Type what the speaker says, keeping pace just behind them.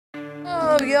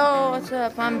Yo, what's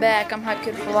up? I'm back. I'm Hype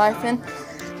Kid for Life, and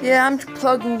yeah, I'm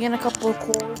plugging in a couple of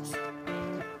chords.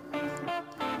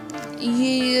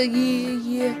 Yeah.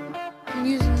 I'm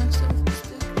using my selfie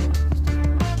stick.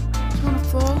 It's gonna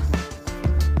fall.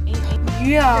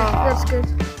 Yeah. That's good.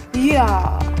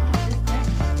 Yeah.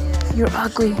 You're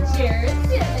ugly.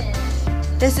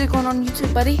 This is going on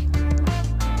YouTube, buddy.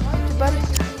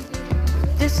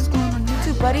 This is going on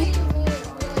YouTube, buddy.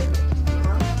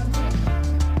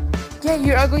 Yeah,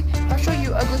 you're ugly. I'll show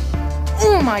you ugly.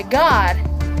 Oh my god.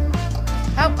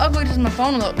 How ugly does my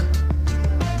phone look?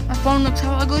 My phone looks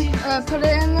how ugly? Put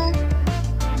it in there.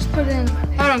 Just put it in.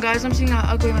 Hold on, guys. I'm seeing how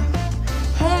ugly my...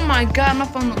 Oh my god, my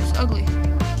phone looks ugly.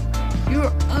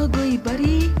 You're ugly,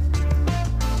 buddy.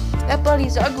 That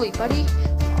buddy's ugly, buddy.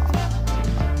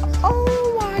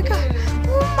 Oh my god.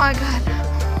 Oh my god.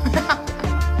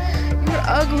 You're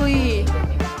ugly.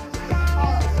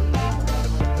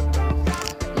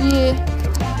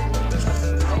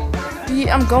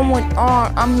 Yeah, I'm going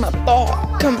on. I'm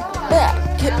about to come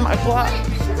back. Get my block.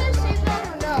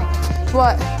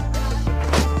 What?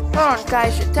 Hold on,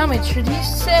 guys. Tell me, should he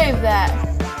save that?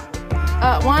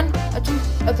 1, 2,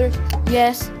 3.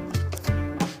 Yes.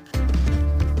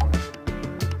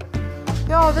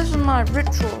 Yo, this is my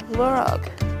ritual vlog.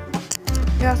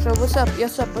 Yeah, so what's up?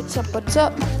 What's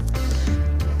up?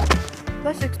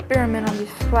 Let's experiment on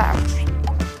these flowers.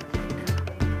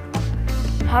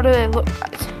 How do they look,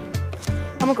 guys?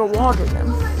 I'm gonna go water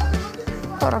them.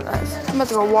 Hold on, guys. I'm about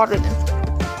to go water them.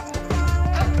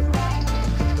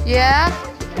 Yeah?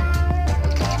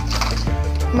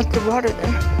 I'm about to water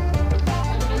them.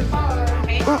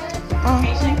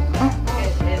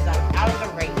 Out of the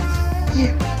race.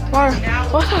 Yeah, water.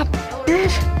 What's up,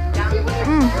 bitch?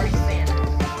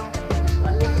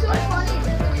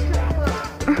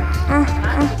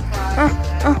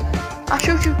 I'll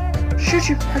shoot you.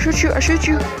 I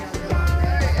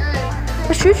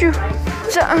shoot you.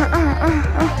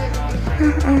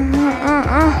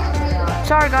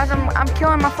 Sorry, guys, I'm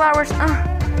killing my flowers. I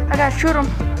gotta shoot them.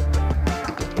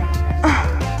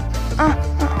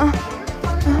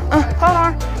 Hold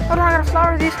on, I gotta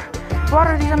water these.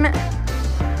 I meant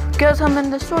get some in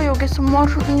the soil. Get some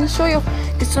water in the soil.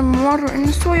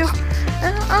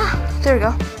 There we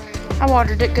go. I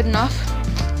watered it good enough.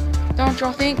 Don't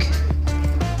y'all think?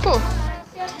 Cool.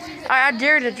 I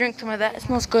dare to drink some of that. It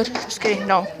smells good. Just kidding.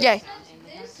 No. Yay.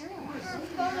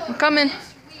 I'm coming.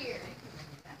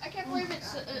 I can't believe it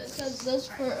says this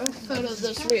for a photo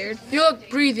this weird. You look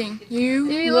breathing.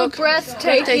 You look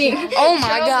breathtaking. Oh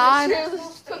my god. No,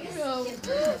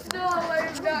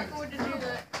 I'm not going to do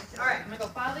that. Alright, I'm gonna go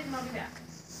file these and I'll be back.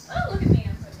 Oh, look at me.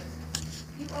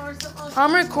 You are so ugly.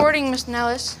 I'm recording, Miss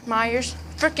Nellis Myers.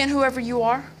 Frickin' whoever you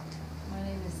are. My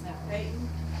name is Peyton.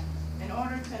 In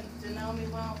order to know me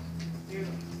well,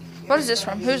 What is this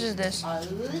from? Whose is this? a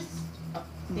list of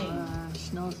things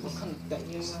that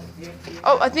you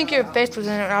Oh, I think your face was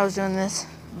in it when I was doing this.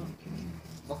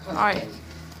 Alright.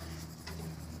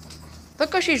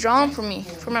 Look what she's drawing for me,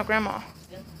 for my grandma.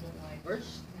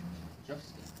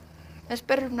 That's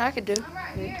better than I could do.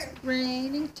 It's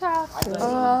raining tacos.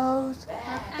 Oh, it's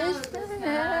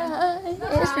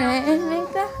raining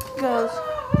tacos.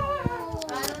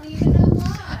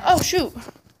 Oh, shoot.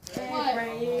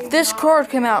 This chord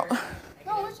came out.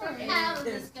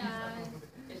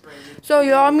 So,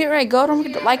 y'all, I'm getting ready to go. Don't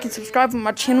forget to like and subscribe to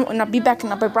my channel, and I'll be back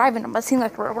and I'll be driving. I'm seeing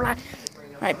like we're live.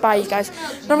 Alright, bye, you guys.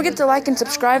 Don't forget to like and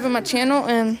subscribe to my channel,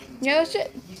 and yeah, that's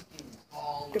it.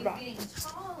 Goodbye.